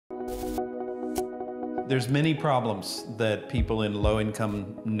There's many problems that people in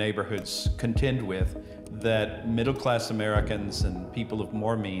low-income neighborhoods contend with that middle-class Americans and people of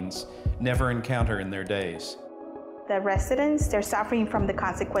more means never encounter in their days. The residents, they're suffering from the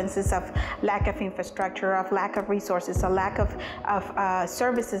consequences of lack of infrastructure, of lack of resources, a lack of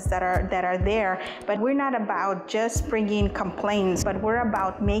services that are there. But we're not about just bringing complaints, but we're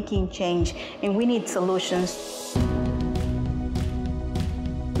about making change, and we need solutions.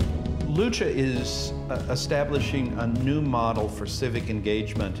 LUCHA is establishing a new model for civic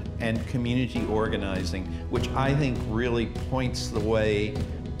engagement and community organizing, which I think really points the way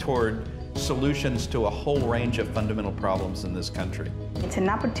toward solutions to a whole range of fundamental problems in this country. It's an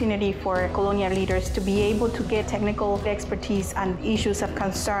opportunity for Colonia leaders to be able to get technical expertise on issues of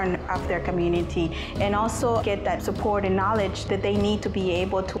concern of their community, and also get that support and knowledge that they need to be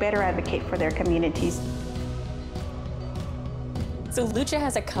able to better advocate for their communities. So LUCHA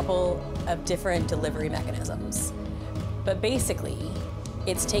has a couple of different delivery mechanisms, but basically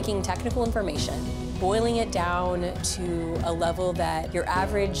it's taking technical information, boiling it down to a level that your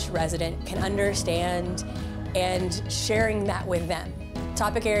average resident can understand, and sharing that with them.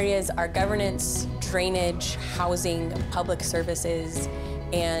 Topic areas are governance, drainage, housing, public services,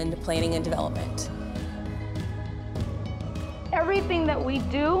 and planning and development. Everything that we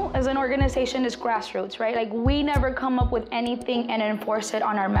do as an organization is grassroots, right? Like, we never come up with anything and enforce it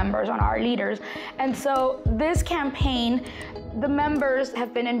on our members, on our leaders. And so this campaign, the members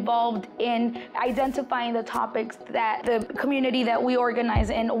have been involved in identifying the topics that the community that we organize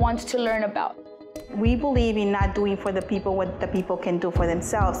in wants to learn about. We believe in not doing for the people what the people can do for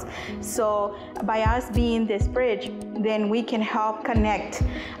themselves. So by us being this bridge, then we can help connect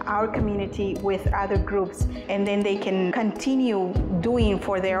our community with other groups, and then they can continue doing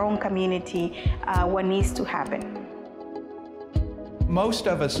for their own community what needs to happen. Most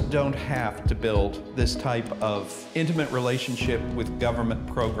of us don't have to build this type of intimate relationship with government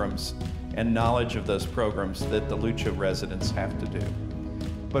programs and knowledge of those programs that the LUCHA residents have to do.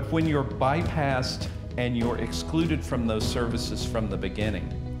 But when you're bypassed and you're excluded from those services from the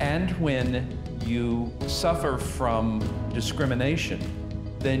beginning, and when you suffer from discrimination,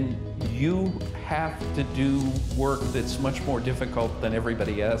 then you have to do work that's much more difficult than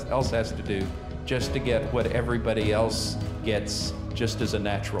everybody else has to do just to get what everybody else gets just as a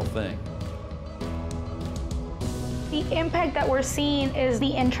natural thing. The impact that we're seeing is the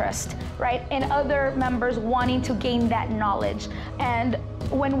interest, right, in other members wanting to gain that knowledge. And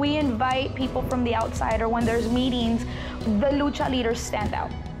when we invite people from the outside, or when there's meetings, the LUCHA leaders stand out,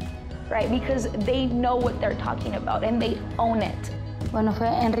 right, because they know what they're talking about and they own it. Bueno, fue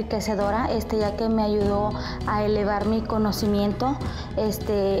enriquecedora, ya que me ayudó a elevar mi conocimiento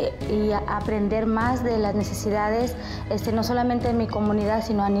y a aprender más de las necesidades, no solamente de mi comunidad,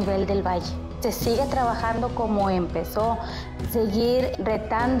 sino a nivel del valle. Se sigue trabajando como empezó, seguir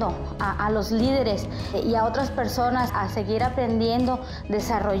retando a los líderes y a otras personas a seguir aprendiendo,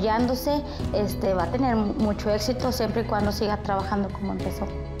 desarrollándose, va a tener mucho éxito siempre y cuando siga trabajando como empezó.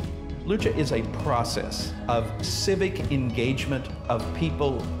 LUCHA is a process of civic engagement of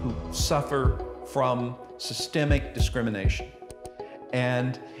people who suffer from systemic discrimination.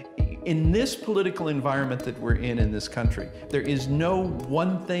 And in this political environment that we're in this country, there is no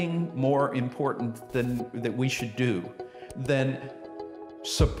one thing more important that we should do than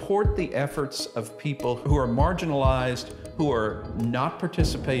support the efforts of people who are marginalized, who are not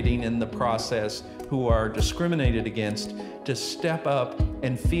participating in the process, who are discriminated against, to step up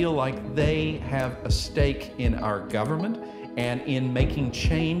and feel like they have a stake in our government and in making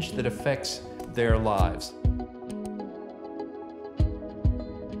change that affects their lives.